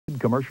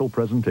commercial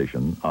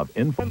presentation of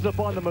Infants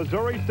upon the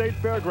Missouri State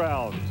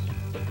Fairgrounds.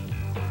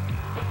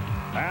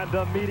 And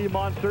the meaty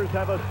monsters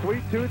have a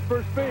sweet tooth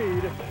for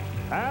speed,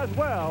 as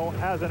well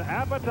as an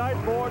appetite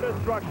for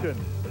destruction.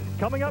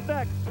 Coming up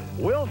next,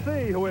 we'll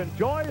see who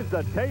enjoys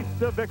the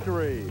taste of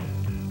victory.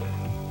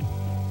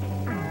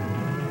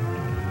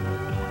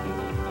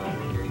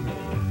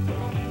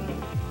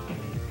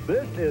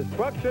 This is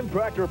Trucks and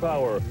Tractor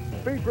Power,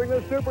 featuring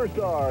the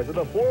superstars of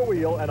the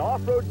four-wheel and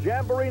off-road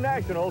Jamboree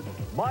Nationals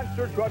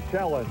Monster Truck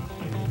Challenge.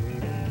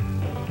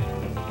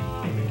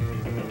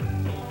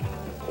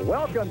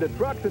 Welcome to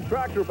Trucks and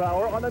Tractor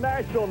Power on the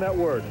National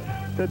Network.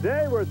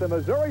 Today we're at the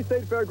Missouri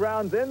State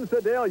Fairgrounds in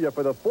Sedalia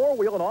for the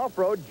four-wheel and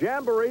off-road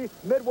Jamboree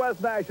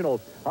Midwest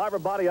Nationals. Hi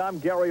everybody, I'm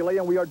Gary Lee,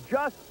 and we are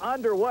just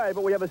underway,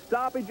 but we have a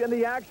stoppage in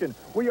the action.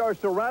 We are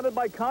surrounded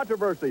by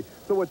controversy.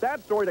 So with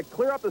that story, to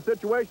clear up the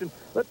situation,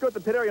 let's go to the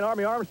pit area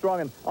in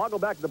Armstrong, and I'll go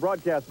back to the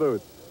broadcast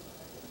booth.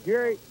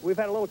 Gary, we've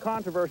had a little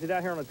controversy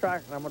down here on the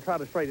track, and I'm going to try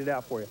to straighten it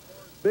out for you.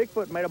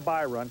 Bigfoot made a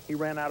by run. He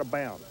ran out of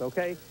bounds,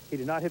 okay? He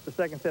did not hit the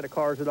second set of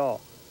cars at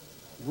all.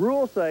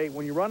 Rules say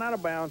when you run out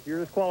of bounds, you're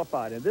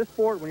disqualified. In this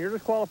sport, when you're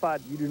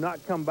disqualified, you do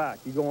not come back.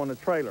 You go on the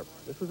trailer.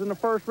 This was in the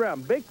first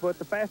round. Bigfoot,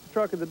 the fastest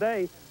truck of the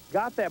day,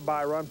 got that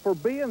by run for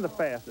being the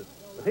fastest.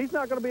 But he's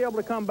not going to be able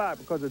to come back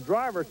because the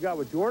drivers got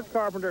with George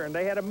Carpenter, and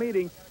they had a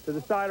meeting to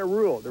decide a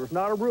rule. There was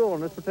not a rule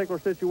in this particular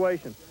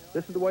situation.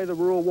 This is the way the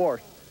rule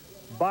works.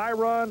 By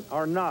run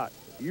or not,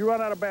 you run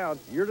out of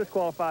bounds, you're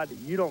disqualified,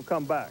 you don't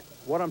come back.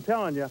 What I'm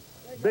telling you,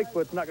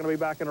 Bigfoot's not going to be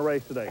back in the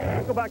race today.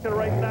 Let's go back to the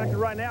race in action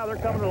right now. They're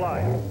coming to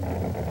life.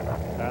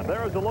 And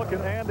there's a look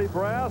at Andy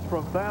Brass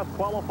from fast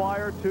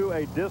qualifier to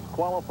a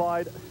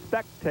disqualified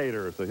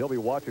spectator. So he'll be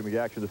watching the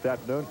action this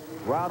afternoon.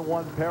 Round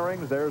one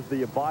pairings. There's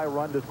the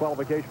by-run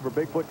disqualification for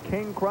Bigfoot,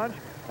 King Crunch,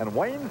 and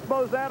Wayne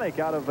Smozanik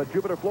out of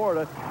Jupiter,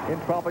 Florida in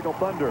Tropical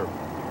Thunder.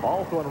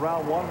 Also in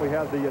round one, we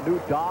have the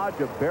new Dodge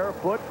of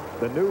Barefoot,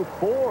 the new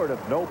Ford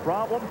of No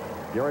Problem.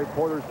 Gary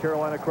Porter's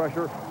Carolina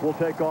Crusher will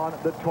take on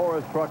the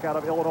Taurus truck out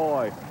of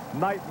Illinois.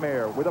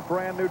 Nightmare with a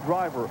brand new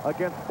driver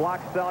against Black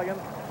Stallion.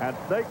 And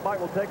Snakebite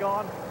will take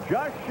on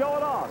Just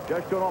Showing Off.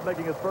 Just Showing Off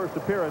making his first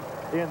appearance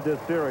in this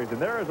series.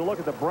 And there is a look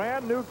at the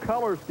brand new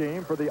color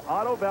scheme for the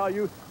Auto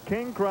Value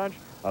King Crunch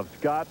of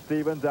Scott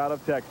Stevens out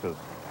of Texas.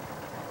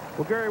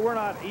 Well, Gary, we're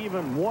not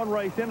even one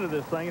race into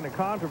this thing, and the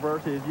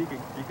controversy is you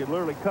could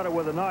literally cut it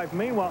with a knife.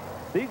 Meanwhile,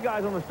 these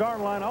guys on the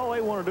starting line, all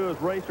they want to do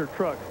is race their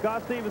truck.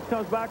 Scott Stevens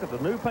comes back with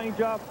a new paint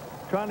job,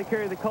 trying to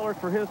carry the colors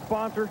for his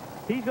sponsor.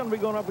 He's going to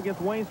be going up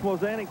against Wayne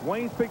Smozanik.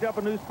 Wayne's picked up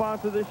a new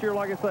sponsor this year,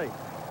 like I say.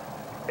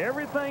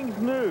 Everything's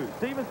new.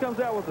 Stevens comes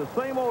out with the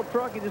same old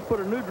truck. He just put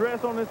a new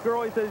dress on this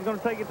girl. He says he's going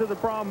to take it to the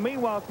prom.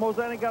 Meanwhile,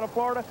 Smozanik out of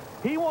Florida,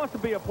 he wants to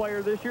be a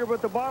player this year,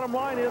 but the bottom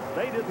line is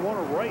they just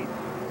want to race.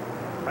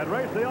 And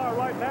race they are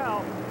right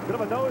now. Bit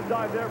of a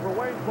nosedive there for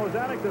Wayne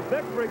Smozanik. The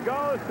victory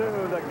goes to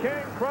the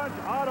King Crunch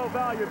Auto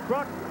Value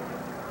truck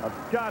of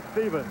Scott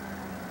Stevens.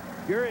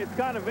 Gary, it's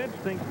kind of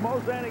interesting.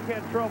 Smozanik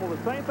had trouble.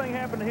 The same thing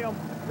happened to him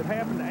that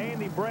happened to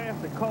Andy Brass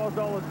that caused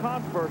all this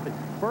controversy.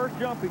 First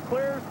jump he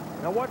clears.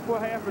 Now watch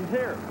what happens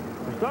here.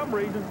 For some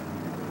reason,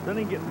 then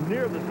he gets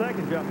near the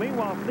second jump.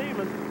 Meanwhile,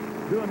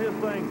 Stevens doing his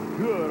thing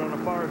good on the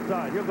far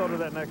side. He'll go to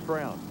that next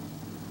round.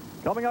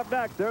 Coming up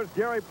next, there's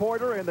Gary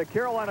Porter in the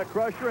Carolina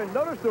Crusher. And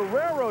notice the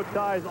railroad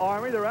ties,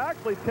 Army. They're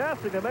actually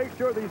testing to make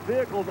sure these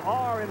vehicles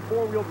are in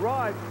four-wheel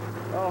drive,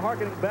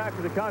 harkening back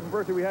to the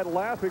controversy we had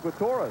last week with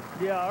Taurus.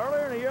 Yeah,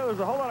 earlier in the year, there was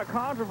a whole lot of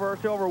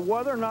controversy over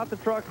whether or not the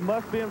trucks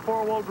must be in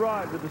four-wheel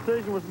drive. The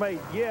decision was made,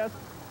 yes.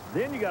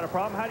 Then you got a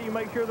problem. How do you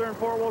make sure they're in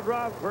four-wheel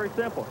drive? Very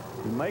simple.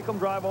 You make them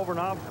drive over an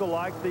obstacle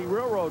like the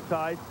railroad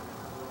ties.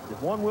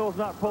 If one wheel's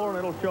not pulling,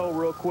 it'll show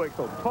real quick.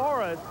 So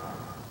Taurus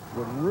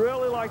would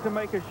really like to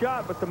make a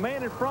shot, but the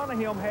man in front of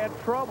him had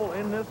trouble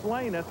in this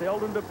lane. That's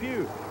Eldon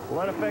Depew. Will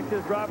that affect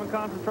his driving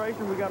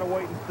concentration? We got to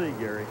wait and see,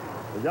 Gary.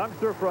 The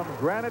youngster from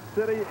Granite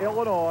City,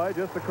 Illinois,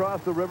 just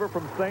across the river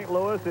from St.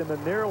 Louis in the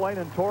near lane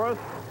in Taurus.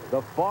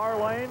 The far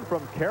lane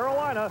from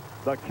Carolina,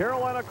 the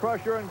Carolina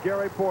Crusher and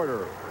Gary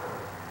Porter.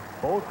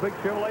 Both big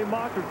Chevrolet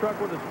monster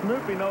truck with a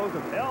Snoopy nose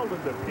of Eldon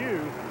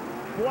Depew.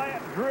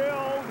 Flat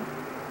drilled.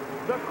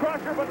 The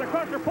Crusher, but the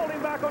Crusher pulled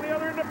him back on the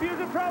other end. Depew's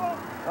in trouble.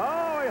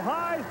 Oh, he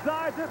high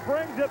sides it,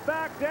 brings it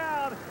back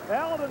down.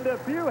 Eldon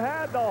Depew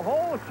had the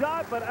whole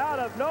shot, but out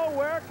of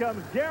nowhere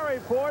comes Gary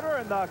Porter,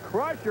 and the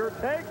Crusher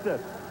takes it.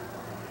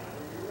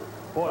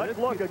 Boy, let's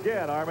look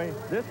again, Army.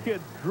 This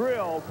kid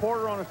drilled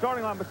Porter on the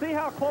starting line, but see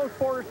how close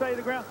Porter stayed to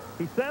the ground?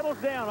 He settles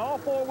down, all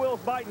four wheels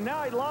biting.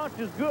 Now he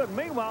launches good.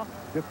 Meanwhile,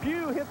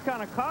 Depew hits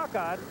kind of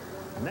cockeyed,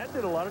 and that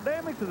did a lot of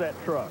damage to that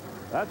truck.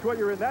 That's what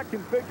you're in that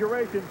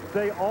configuration.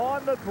 Stay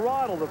on the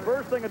throttle. The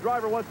first thing a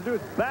driver wants to do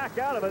is back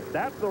out of it.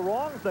 That's the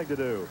wrong thing to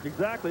do.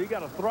 Exactly. You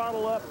got to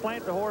throttle up,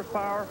 plant the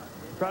horsepower,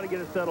 try to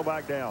get it settled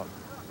back down.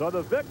 So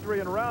the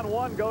victory in round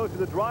one goes to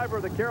the driver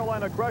of the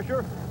Carolina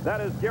Crusher. That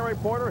is Gary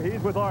Porter.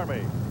 He's with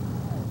Army.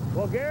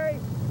 Well, Gary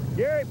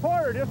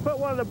Porter just put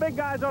one of the big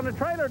guys on the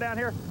trailer down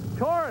here.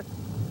 Taurus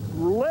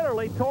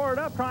literally tore it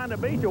up trying to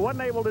beat you.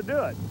 Wasn't able to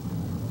do it.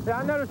 Yeah,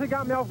 I noticed he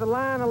got me off the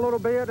line a little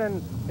bit,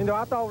 and, you know,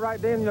 I thought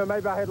right then, you know,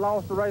 maybe I had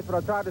lost the race, but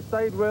I tried to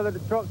stay with it. The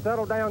truck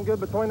settled down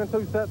good between the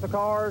two sets of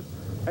cars,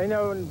 and, you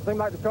know, and it seemed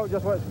like the truck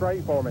just went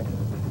straight for me.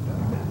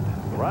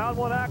 Round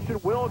one action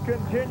will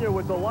continue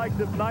with the likes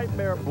of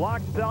Nightmare,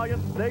 Black Stallion,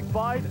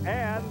 Snakebite,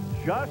 and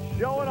Just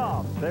Showing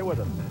Off. Stay with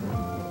us.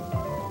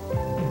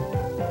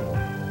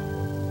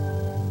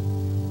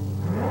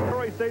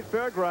 Missouri State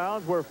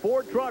Fairgrounds, where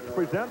Ford Trucks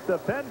presents the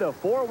PENDA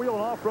four-wheel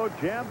and off-road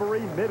Jamboree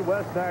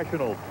Midwest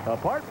Nationals, a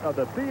part of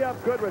the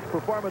BF Goodrich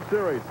Performance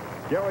Series.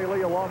 Gary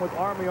Lee along with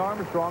Army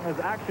Armstrong as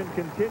action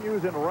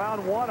continues in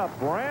round one. A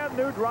brand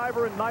new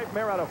driver in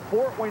Nightmare out of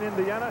Fort Wayne,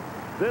 Indiana.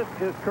 This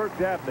is Kurt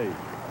Dabney.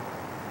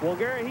 Well,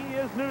 Gary, he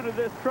is new to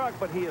this truck,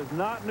 but he is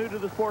not new to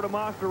the sport of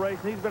monster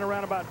racing. He's been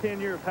around about 10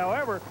 years.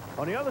 However,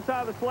 on the other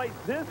side of the slate,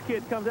 this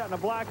kid comes out in a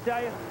Black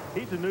Stallion.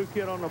 He's a new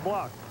kid on the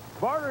block.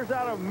 Barter's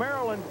out of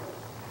Maryland.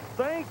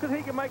 Thinks that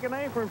he can make a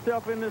name for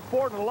himself in this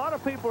sport, and a lot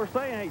of people are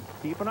saying, hey,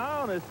 keep an eye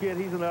on this kid.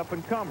 He's an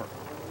up-and-comer.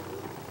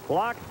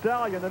 Black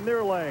Stallion, the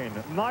near lane.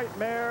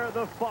 Nightmare,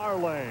 the far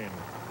lane.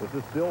 This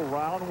is still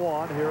round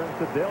one here in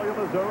Sedalia,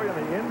 Missouri, and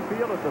the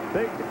infield is a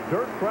big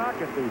dirt track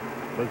at the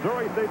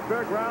Missouri State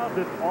Fairgrounds.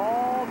 It's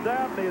all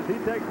Dabney as he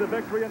takes the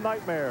victory in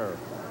Nightmare.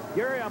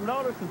 Gary, I'm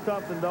noticing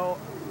something, though.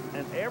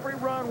 And every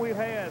run we've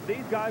had,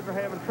 these guys are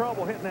having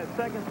trouble hitting that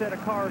second set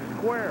of cars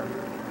square.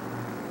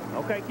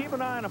 Okay, keep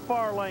an eye on the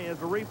far lane as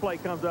the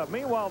replay comes up.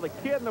 Meanwhile, the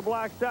kid in the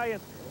Black Stallion,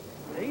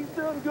 he's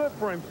doing good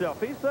for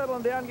himself. He's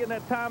settling down, getting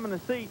that time in the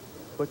seat.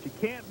 But you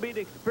can't beat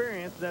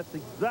experience, and that's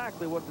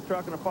exactly what the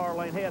truck in the far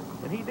lane had.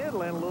 And he did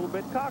land a little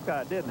bit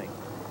cockeyed, didn't he?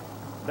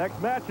 Next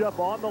matchup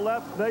on the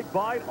left,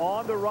 Snakebite.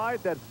 On the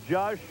right, that's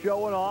Just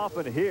Showing Off.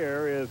 And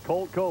here is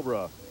Colt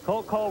Cobra.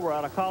 Colt Cobra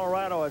out of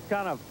Colorado has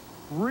kind of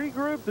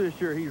regrouped this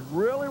year. He's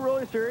really,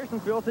 really serious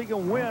and feels he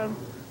can win,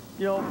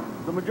 you know,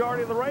 the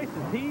majority of the races.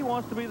 He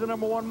wants to be the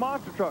 #1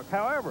 monster truck.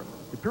 However,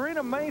 if you're in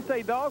a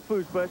Mainstay Dog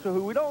Food Special,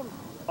 who we don't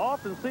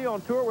often see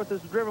on tour with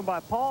us, is driven by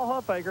Paul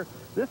Huffaker.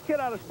 This kid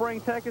out of Spring,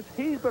 Texas,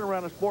 he's been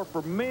around the sport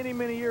for many,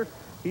 many years.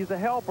 He's a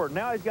helper.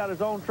 Now he's got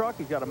his own truck.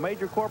 He's got a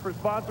major corporate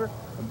sponsor.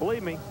 And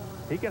believe me,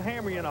 he can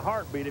hammer you in a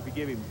heartbeat if you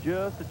give him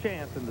just a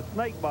chance. And the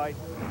Snakebite,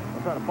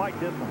 I'm trying to fight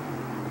this one.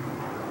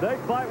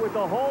 Snakebite with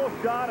the whole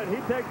shot, and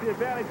he takes the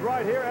advantage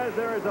right here as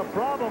there is a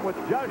problem with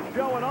Just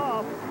Showing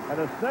Off, and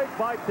the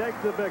Snakebite takes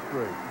the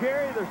victory.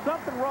 Gary, there's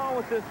something wrong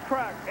with this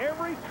track.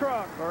 Every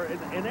truck, or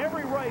in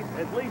every race,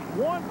 at least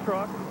one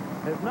truck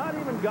has not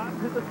even gotten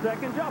to the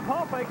second jump.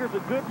 Huffaker's a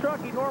good truck.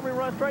 He normally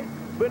runs straight,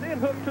 but it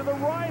hooked to the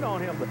right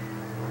on him. But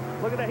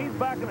look at that. He's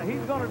backing it.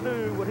 He's going to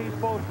do what he's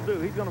supposed to do.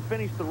 He's going to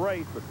finish the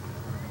race, but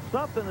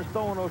something is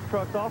throwing those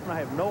trucks off, and I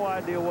have no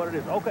idea what it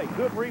is. Okay,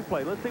 good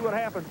replay. Let's see what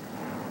happens.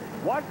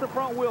 Watch the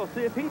front wheel.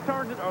 See if he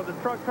turns it or the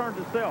truck turns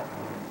itself.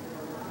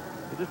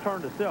 It just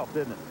turned itself,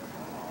 didn't it?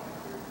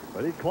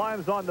 But he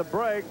climbs on the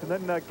brakes and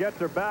then gets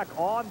her back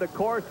on the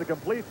course to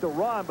complete the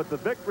run. But the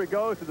victory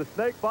goes to the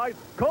Snakebite.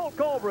 Colt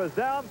Cobra is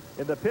down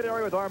in the pit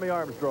area with Army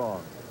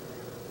Armstrong.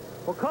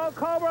 Well, Colt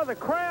Cobra, the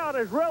crowd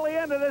is really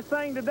into this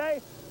thing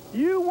today.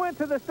 You went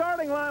to the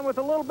starting line with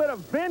a little bit of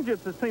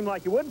vengeance, it seemed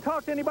like. You wouldn't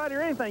talk to anybody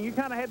or anything. You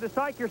kind of had to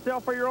psych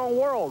yourself for your own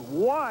world.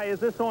 Why is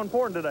this so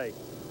important today?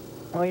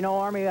 Well, you know,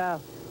 Army,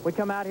 we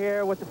come out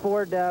here with the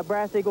Ford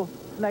Brass Eagle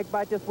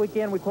Snakebite this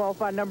weekend. We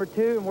qualified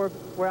 #2, and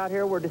we're out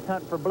here. We're just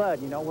hunting for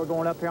blood. You know, we're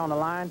going up here on the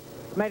line.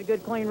 Made a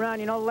good, clean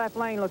run. You know, the left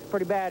lane looks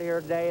pretty bad here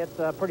today.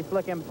 It's pretty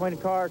slick in between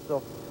the cars.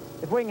 So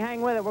if we can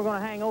hang with it, we're going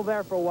to hang over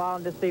there for a while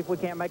and just see if we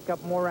can't make a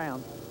couple more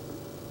rounds.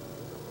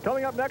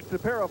 Coming up next, a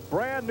pair of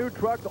brand new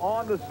trucks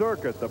on the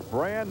circuit. The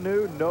brand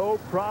new no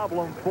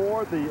problem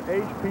Ford, the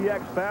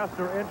HPX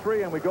fastener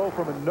entry, and we go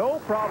from a no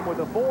problem with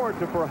the Ford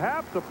to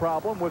perhaps a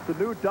problem with the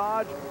new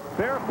Dodge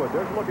Barefoot.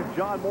 There's a look at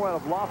John Moore out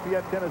of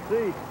Lafayette,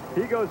 Tennessee.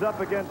 He goes up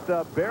against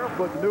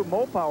Barefoot, the new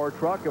Mopower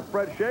truck of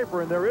Fred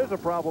Schaefer, and there is a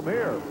problem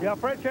here. Yeah,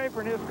 Fred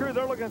Schaefer and his crew,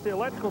 they're looking at the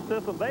electrical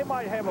system. They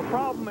might have a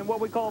problem in what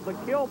we call the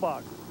kill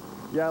box.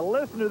 Yeah,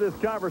 listen to this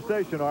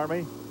conversation,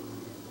 Army.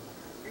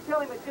 You're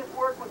telling me it just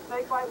worked when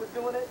Snakebite was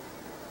doing it?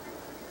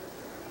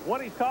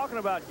 What he's talking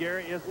about,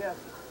 Gary, is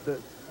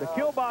the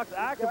kill box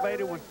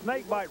activated when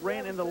Snakebite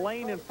ran in the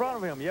lane in front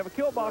of him. You have a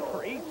kill box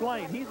for each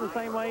lane. He's the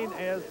same lane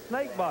as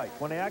Snakebite.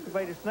 When they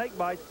activated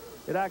Snakebite,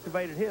 it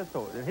activated his.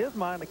 So in his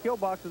mind, the kill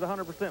box is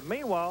 100%.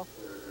 Meanwhile,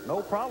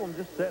 no problem,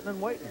 just sitting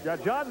and waiting. Yeah,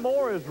 John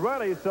Moore is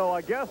ready, so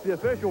I guess the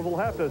officials will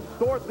have to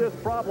sort this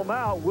problem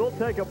out. We'll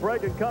take a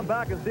break and come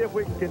back and see if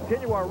we can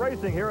continue our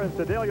racing here in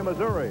Sedalia,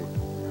 Missouri.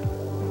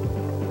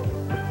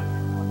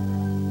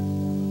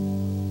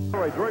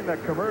 During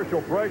that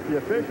commercial break, the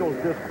officials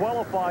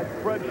disqualified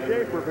Fred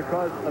Schaefer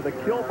because of the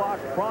kill box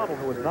problem.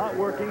 It was not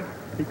working.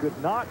 He could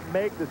not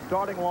make the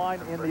starting line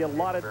in the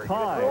allotted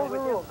time. You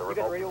got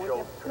the radio with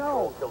you?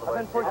 No. I've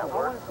been pushing. I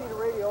want to see the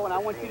radio, and I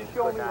want you to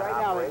show me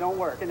right now that it don't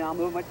work, and now I'll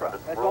move my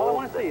truck. That's all I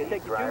want to see. It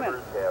takes you 2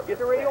 minutes. Get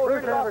the radio over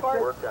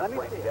here, let me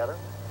see it.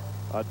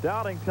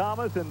 Doubting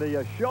Thomas in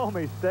the Show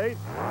Me State.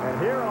 And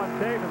here on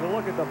tape is a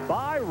look at the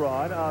by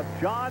run of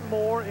John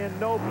Moore in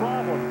no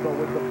problem. So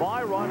with the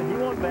by run, he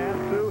will advance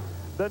to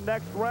the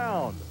next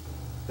round.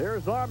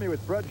 Here's Army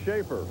with Fred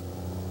Schaefer.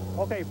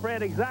 Okay,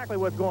 Fred, exactly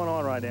what's going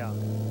on right now?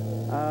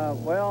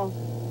 Well,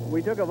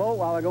 we took a vote a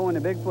while ago in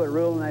the Bigfoot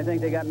rule, and I think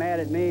they got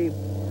mad at me.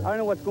 I don't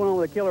know what's going on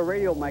with the killer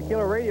radio. My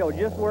killer radio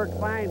just worked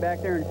fine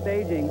back there in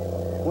staging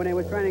when they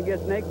was trying to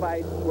get snake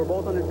bites. We're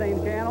both on the same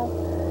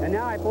channel, and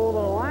now I pulled the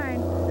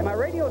line, and my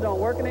radio don't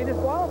work, and they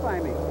disqualify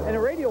me. And the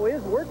radio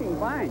is working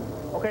fine.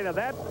 Okay, now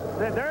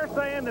they're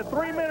saying the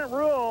 3-minute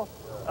rule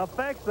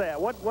affects that.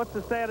 What's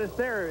the status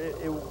there?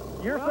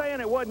 You're saying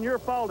it wasn't your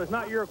fault. It's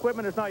not your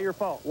equipment. It's not your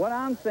fault. What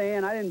I'm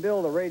saying, I didn't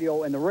build the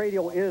radio, and the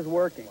radio is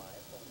working.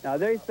 Now,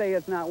 they say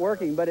it's not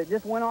working, but it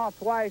just went off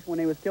twice when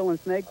he was killing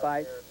snake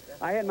bites.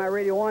 I had my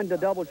radio on to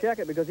double-check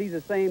it because he's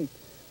the same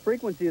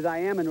frequency as I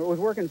am, and it was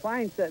working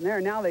fine sitting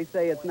there. Now they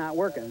say it's not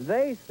working.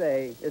 They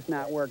say it's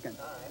not working.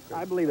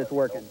 I believe it's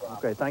working.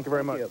 Okay, thank you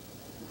very much.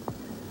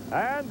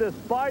 And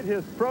despite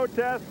his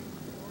protest,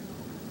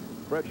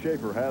 Fred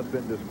Schaefer has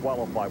been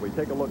disqualified. We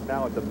take a look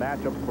now at the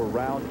matchups for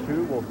round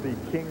 2. We'll see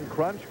King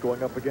Crunch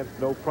going up against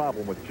No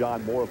Problem with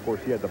John Moore. Of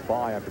course, he had the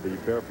bye after the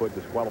barefoot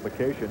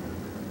disqualification.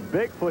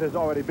 Bigfoot has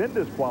already been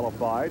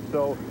disqualified,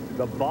 so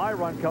the bye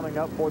run coming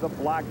up for the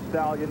Black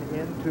Stallion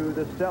into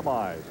the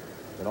semis.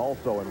 And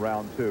also in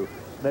round 2,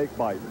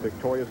 Snakebite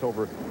victorious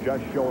over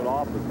Just Showing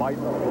Off. The Bite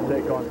will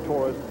take on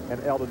Taurus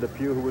and Eldon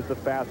Depew, who was the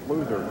fast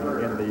loser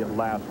in the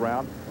last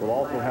round. We'll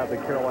also have the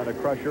Carolina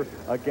Crusher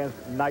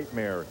against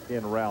Nightmare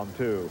in round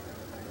 2.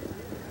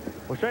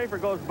 Well, Schaefer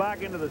goes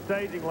back into the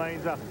staging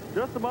lanes. Now,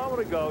 just a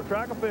moment ago,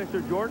 track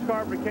official George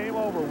Carpenter came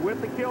over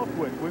with the kill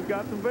switch. We've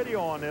got some video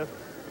on this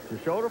to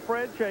show to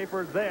Fred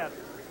Schaefer that,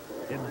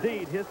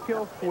 indeed, his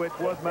kill switch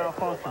was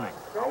malfunctioning.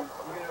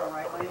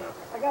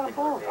 I got a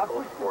phone. I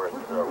pushed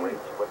with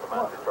the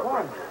Monster Truck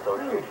Racing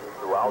Association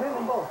throughout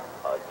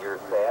the years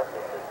past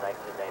since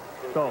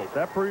 1992. So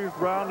that proves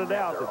rounded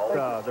out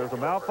that there's a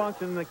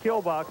malfunction in the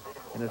kill box,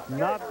 and it's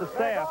not the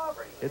staff,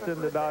 it's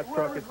in the Dodge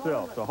truck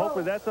itself. So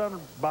hopefully that's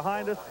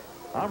behind us.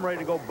 I'm ready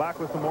to go back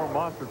with some more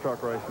monster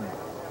truck racing.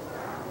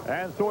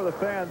 And so are the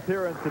fans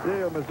here in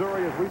Sedalia,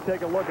 Missouri, as we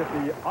take a look at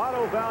the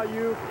auto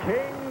value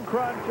King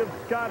Crunch of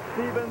Scott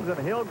Stevens,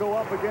 and he'll go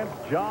up against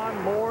John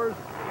Moore's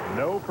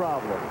No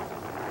Problem.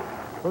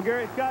 Well,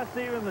 Gary, Scott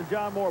Stevens and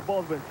John Moore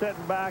both been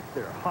sitting back.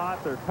 They're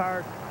hot. They're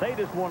tired. They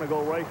just want to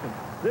go racing.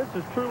 This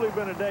has truly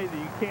been a day that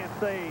you can't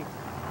say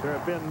there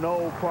have been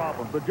no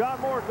problems. But John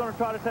Moore is going to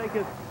try to take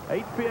his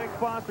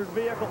HPX-sponsored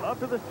vehicle up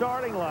to the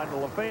starting line. The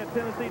Lafayette,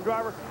 Tennessee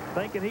driver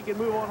thinking he can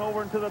move on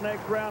over into the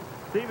next round.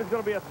 Stevens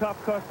going to be a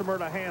tough customer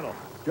to handle.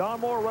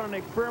 John Moore running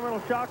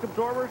experimental shock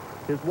absorbers.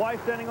 His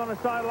wife standing on the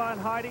sideline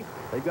hiding.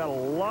 They've got a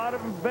lot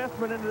of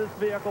investment into this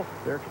vehicle.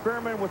 They're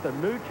experimenting with a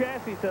new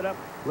chassis setup.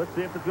 Let's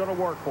see if it's going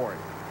to work for him.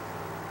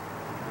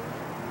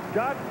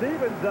 Scott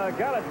Stevens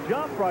got a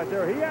jump right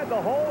there. He had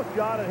the whole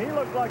shot, and he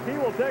looks like he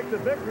will take the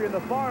victory in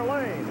the far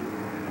lane.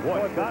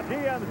 Boy, Scott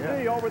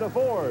GMC over the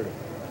Ford.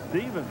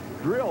 Stevens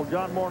drilled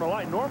John Moore in the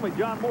light. Normally,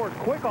 John Moore is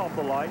quick off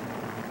the light.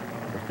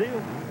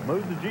 Stevens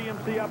moves the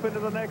GMC up into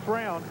the next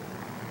round.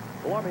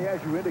 Well, Army,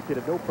 as you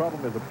indicated, No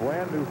Problem is a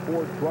brand new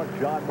Ford truck.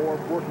 John Moore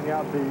working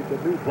out the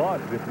new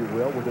bugs, if you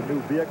will, with the new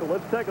vehicle.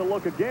 Let's take a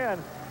look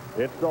again.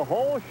 It's the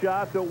whole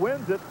shot that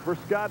wins it for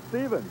Scott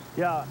Stevens.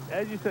 Yeah,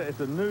 as you said, it's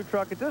a new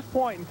truck. At this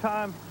point in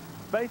time,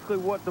 basically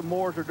what the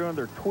Moores are doing,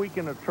 they're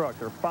tweaking the truck.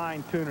 They're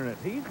fine-tuning it.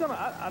 He's going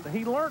to,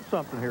 he learned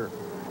something here.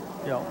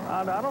 You know,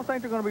 I don't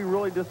think they're going to be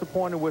really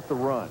disappointed with the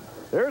run.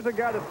 There's a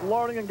guy that's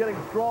learning and getting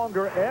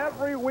stronger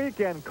every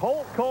weekend.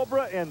 Colt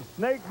Cobra and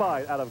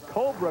Snakebite out of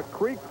Cobra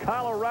Creek,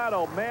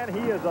 Colorado. Man,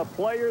 he is a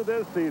player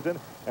this season,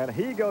 and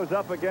he goes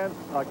up against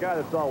a guy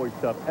that's always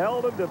tough,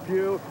 Eldon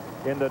Depew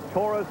in the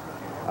Taurus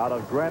out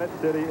of Granite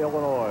City,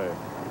 Illinois.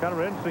 Kind of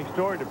an interesting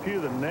story. Depew,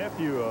 the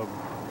nephew of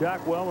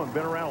Jack Wellman,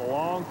 been around a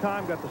long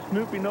time, got the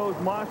Snoopy-nosed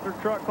monster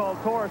truck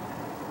called Taurus.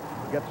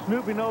 Got the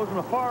Snoopy nose in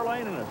the far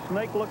lane and a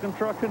snake-looking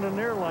truck in the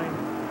near lane.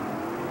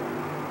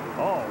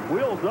 Oh,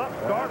 wheels up,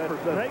 start for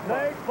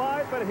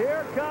Snakebite, but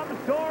here comes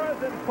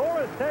Taurus, and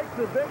Taurus takes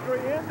the victory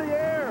in the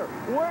air.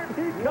 Where'd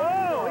he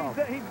go?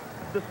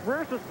 The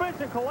rear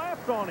suspension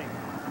collapsed on him.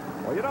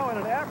 Well, you know, in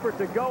an effort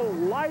to go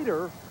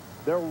lighter,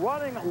 they're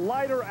running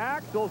lighter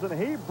axles, and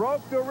he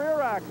broke the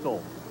rear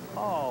axle.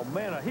 Oh,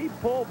 man, he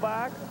pulled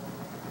back.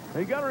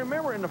 You got to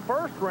remember, in the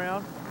first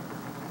round,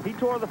 he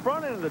tore the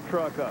front end of the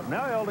truck up.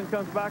 Now Eldon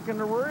comes back in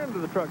the rear end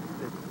of the truck.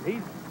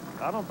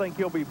 I don't think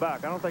he'll be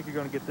back. I don't think you're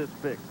going to get this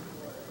fixed.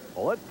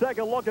 Well, let's take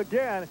a look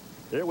again.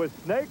 It was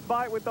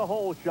Snakebite with the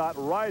hole shot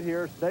right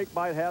here.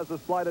 Snakebite has the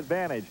slight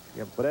advantage.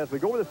 Yep. But as we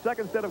go to the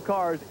second set of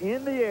cars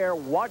in the air,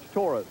 watch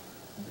Taurus.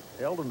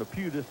 Eldon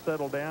Depew just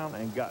settled down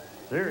and got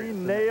serious. He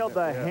nailed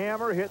the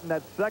hammer, hitting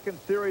that second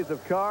series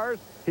of cars.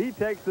 He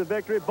takes the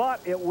victory,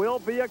 but it will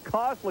be a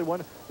costly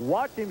one.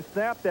 Watch him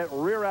snap that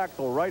rear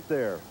axle right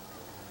there.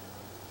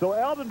 So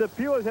Eldon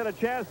Depew has had a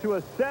chance to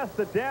assess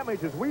the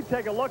damage. As we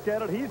take a look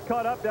at it, he's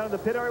caught up down in the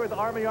pit area with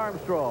Army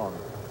Armstrong.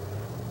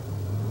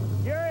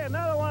 Gary,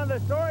 another one of the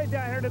stories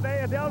down here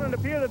today is Eldon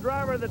Depew, the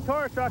driver of the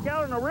Taurus truck.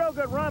 Eldon, a real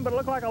good run, but it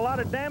looked like a lot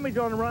of damage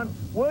on the run.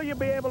 Will you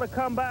be able to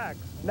come back?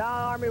 No,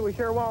 Army, we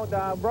sure won't.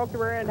 Broke the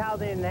rear end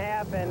housing in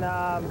half, and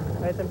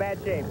it's in bad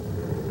shape.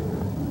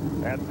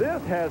 And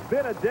this has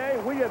been a day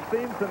we have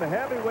seen some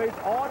heavyweights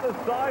on the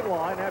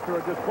sideline after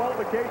a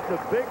disqualification of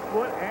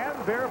Bigfoot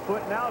and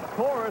Barefoot. Now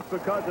Taurus,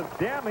 because of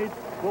damage,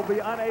 will be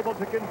unable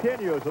to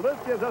continue. So this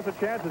gives us a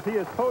chance, as he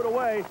is towed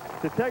away,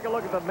 to take a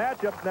look at the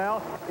matchups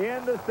now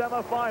in the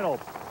semifinal.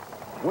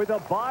 With a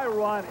bye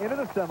run into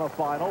the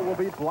semifinal will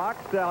be Black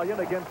Stallion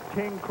against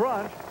King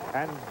Crunch,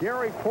 and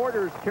Gary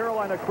Porter's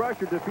Carolina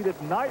Crusher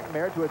defeated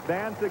Nightmare to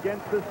advance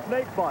against the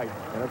Snakebite.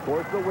 And, of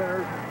course, the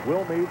winners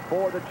will meet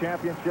for the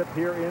championship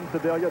here in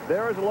Sedalia.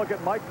 There is a look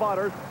at Mike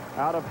Botters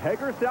out of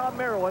Hagerstown,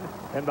 Maryland,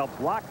 and the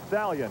Black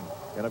Stallion.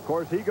 And, of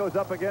course, he goes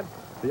up against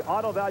the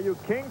Auto Value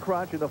King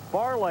Crunch in the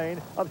far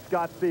lane of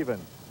Scott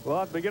Stevens.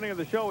 Well, at the beginning of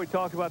the show, we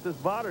talked about this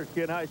Botters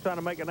kid, how he's trying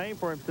to make a name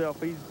for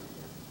himself.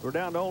 We're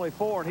down to only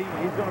 4, and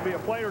he's going to be a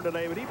player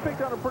today. But he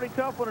picked on a pretty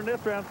tough one in this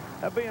round,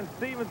 that being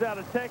Stevens out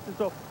of Texas.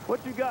 So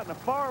what you got in the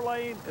far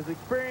lane is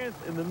experience,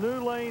 in the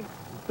new lane,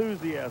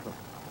 enthusiasm.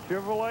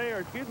 Chevrolet, or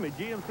excuse me,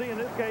 GMC in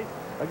this case,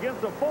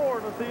 against a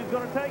Ford. Let's see who's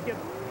going to take it.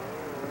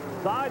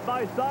 Side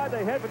by side,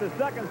 they head for the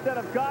second set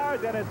of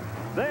cars, and it's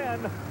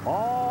then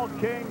all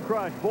King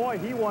Crunch. Boy,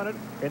 he won it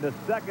in the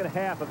second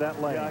half of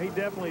that lane. Yeah, he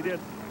definitely did.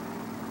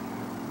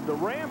 The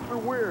ramps are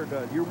weird.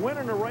 You're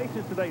winning the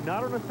races today,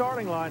 not on the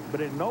starting line, but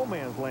in no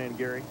man's land,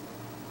 Gary.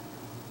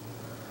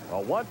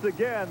 Well, once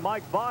again,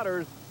 Mike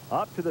Botters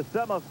up to the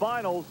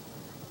semifinals.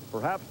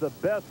 Perhaps the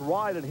best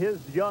ride in his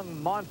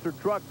young monster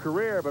truck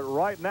career, but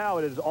right now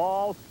it is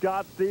all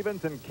Scott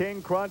Stevens and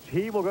King Crunch.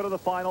 He will go to the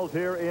finals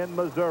here in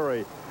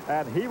Missouri,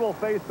 and he will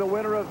face the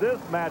winner of this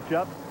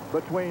matchup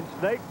between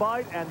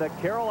Snakebite and the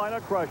Carolina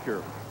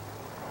Crusher.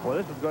 Well,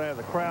 this is going to have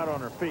the crowd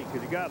on their feet,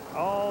 because you got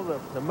all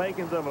the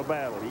makings of a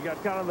battle. You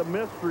got kind of the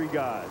mystery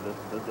guy,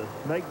 the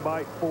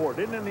Snakebite Ford.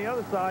 And then the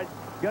other side,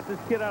 you got this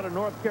kid out of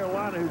North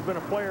Carolina who's been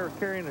a player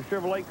carrying the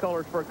Chevrolet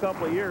colors for a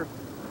couple of years.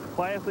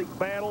 Classic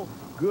battle,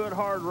 good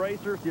hard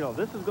racers. You know,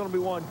 this is going to be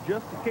one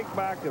just to kick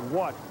back and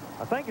watch.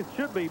 I think it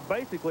should be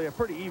basically a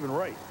pretty even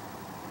race.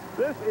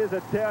 This is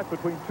a test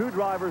between two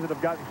drivers that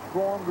have gotten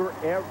stronger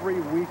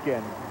every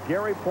weekend.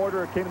 Gary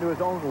Porter came into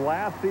his own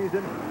last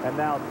season, and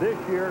now this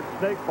year,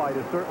 Snakebite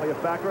is certainly a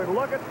factor. And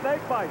look at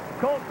Snakebite.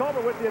 Colt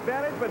Cobra with the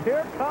advantage, but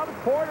here comes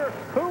Porter.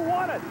 Who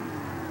won it?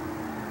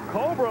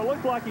 Cobra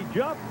looked like he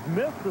jumped,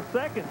 missed the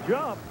second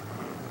jump.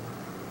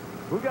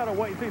 We got to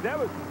wait and see. That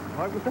was,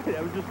 like we say,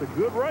 that was just a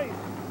good race.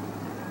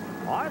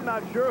 I'm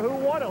not sure who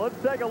won it. Let's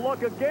take a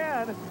look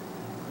again.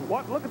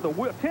 What? Look at the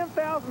wheel.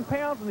 10,000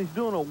 pounds, and he's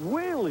doing a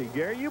wheelie,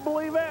 Gary. You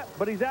believe that?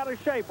 But he's out of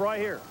shape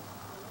right here.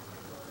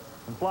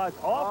 And flies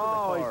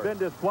off of the car. He's been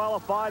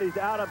disqualified. He's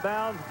out of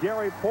bounds.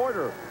 Gary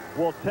Porter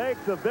will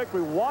take the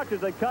victory. Watch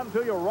as they come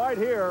to you right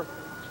here.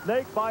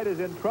 Snakebite is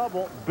in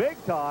trouble big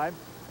time,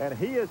 and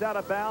he is out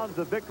of bounds.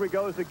 The victory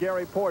goes to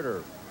Gary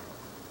Porter.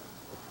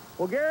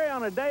 Well, Gary,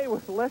 on a day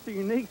with lesser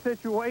unique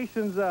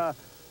situations,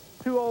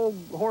 two old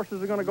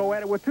horses are going to go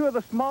at it with two of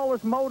the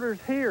smallest motors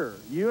here,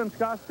 you and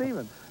Scott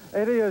Stevens.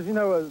 It is, you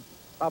know,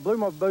 I blew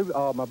my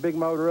big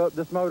motor up.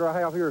 This motor I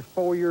have here is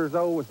 4 years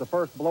old. It's the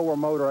first blower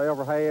motor I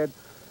ever had.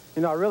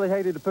 You know, I really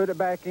hated to put it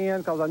back in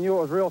because I knew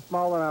it was real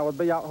small and I would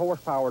be out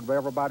horsepowered by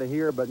everybody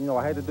here. But, you know,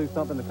 I had to do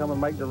something to come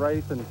and make the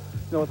race, and, you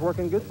know, it's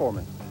working good for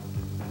me.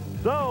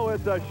 So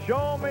it's a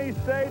show-me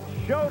state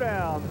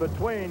showdown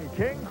between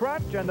King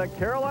Crunch and the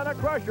Carolina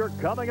Crusher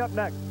coming up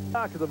next.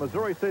 Back to the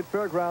Missouri State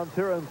Fairgrounds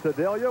here in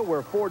Sedalia,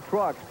 where Ford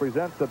Trucks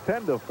presents the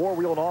PENDA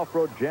four-wheel and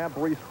off-road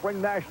Jamboree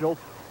Spring Nationals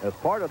as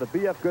part of the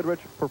B.F. Goodrich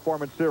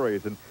Performance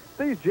Series. And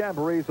these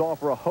jamborees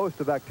offer a host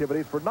of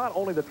activities for not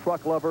only the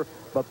truck lover,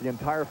 but the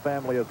entire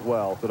family as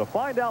well. So to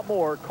find out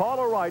more, call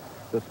or write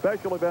the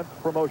Special Events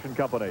Promotion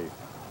Company.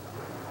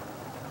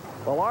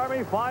 Well,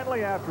 Army,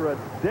 finally, after a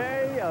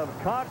day of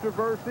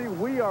controversy,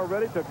 we are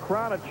ready to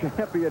crown a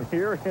champion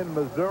here in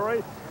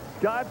Missouri.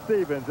 Scott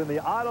Stevens in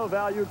the Auto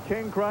Value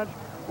King Crunch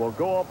will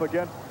go up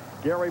against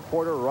Gary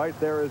Porter. Right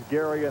there is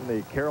Gary in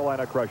the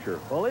Carolina Crusher.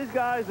 Well, these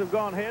guys have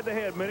gone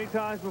head-to-head many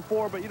times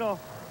before, but, you know,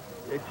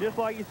 it's just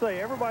like you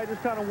say, everybody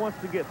just kind of wants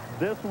to get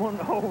this one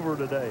over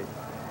today.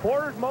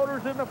 Porter's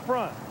motor's in the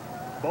front.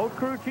 Both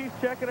crew chiefs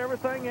checking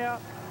everything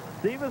out.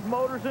 Stevens'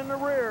 motor's in the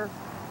rear.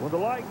 When the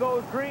light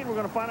goes green, we're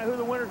going to find out who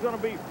the winner's going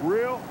to be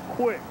real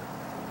quick.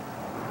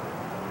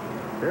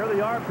 Here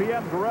the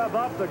RPMs rev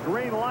up. The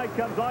green light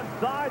comes on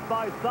side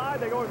by side.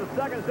 They go to the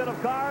second set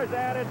of cars,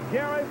 and it's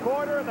Gary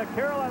Porter and the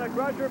Carolina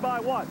Crusher by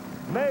what?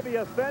 Maybe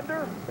a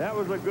fender? That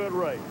was a good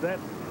race. That,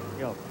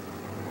 you know,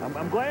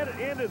 I'm glad it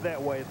ended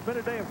that way. It's been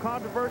a day of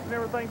controversy and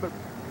everything, but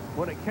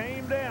when it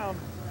came down,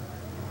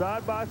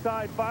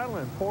 side-by-side final,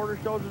 and Porter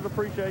shows his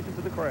appreciation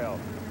to the crowd.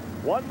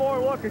 One more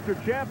look at your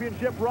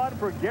championship run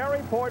for Gary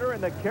Porter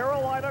and the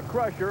Carolina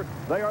Crusher.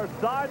 They are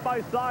side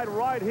by side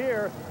right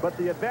here, but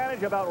the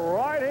advantage about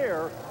right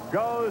here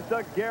goes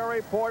to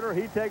Gary Porter.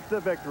 He takes the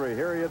victory.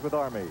 Here he is with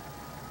Army.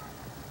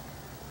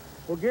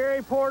 Well,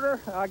 Gary Porter,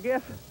 I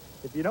guess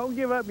if you don't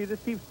give up, you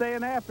just keep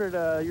staying after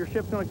it, your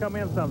ship's going to come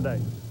in someday.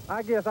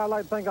 I guess I'd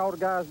like to thank all the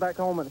guys back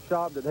home at the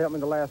shop that helped me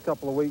the last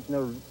couple of weeks. You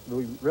know,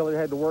 we really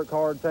had to work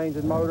hard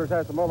changing motors,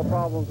 had some other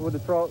problems with the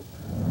truck.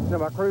 You know,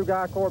 my crew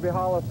guy, Corby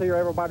Hollis here,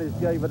 everybody just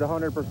gave it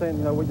 100%.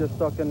 You know, we just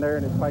stuck in there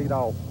and it's paid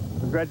off.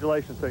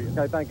 Congratulations to you.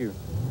 Okay, thank you.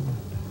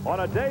 On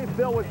a day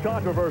filled with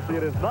controversy,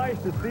 it is nice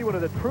to see one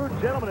of the true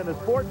gentlemen in the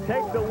sport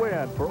take the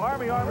win. For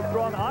Army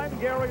Armstrong, I'm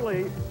Gary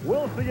Lee.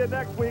 We'll see you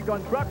next week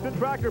on Trucks and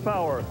Tractor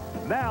Power.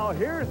 Now,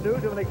 here's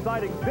news of an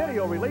exciting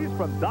video release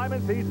from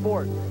Diamond P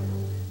Sports.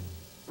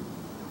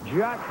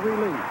 Just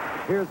released.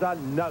 Here's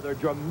another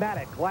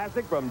dramatic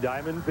classic from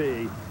Diamond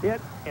P. It,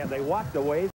 and they walked away.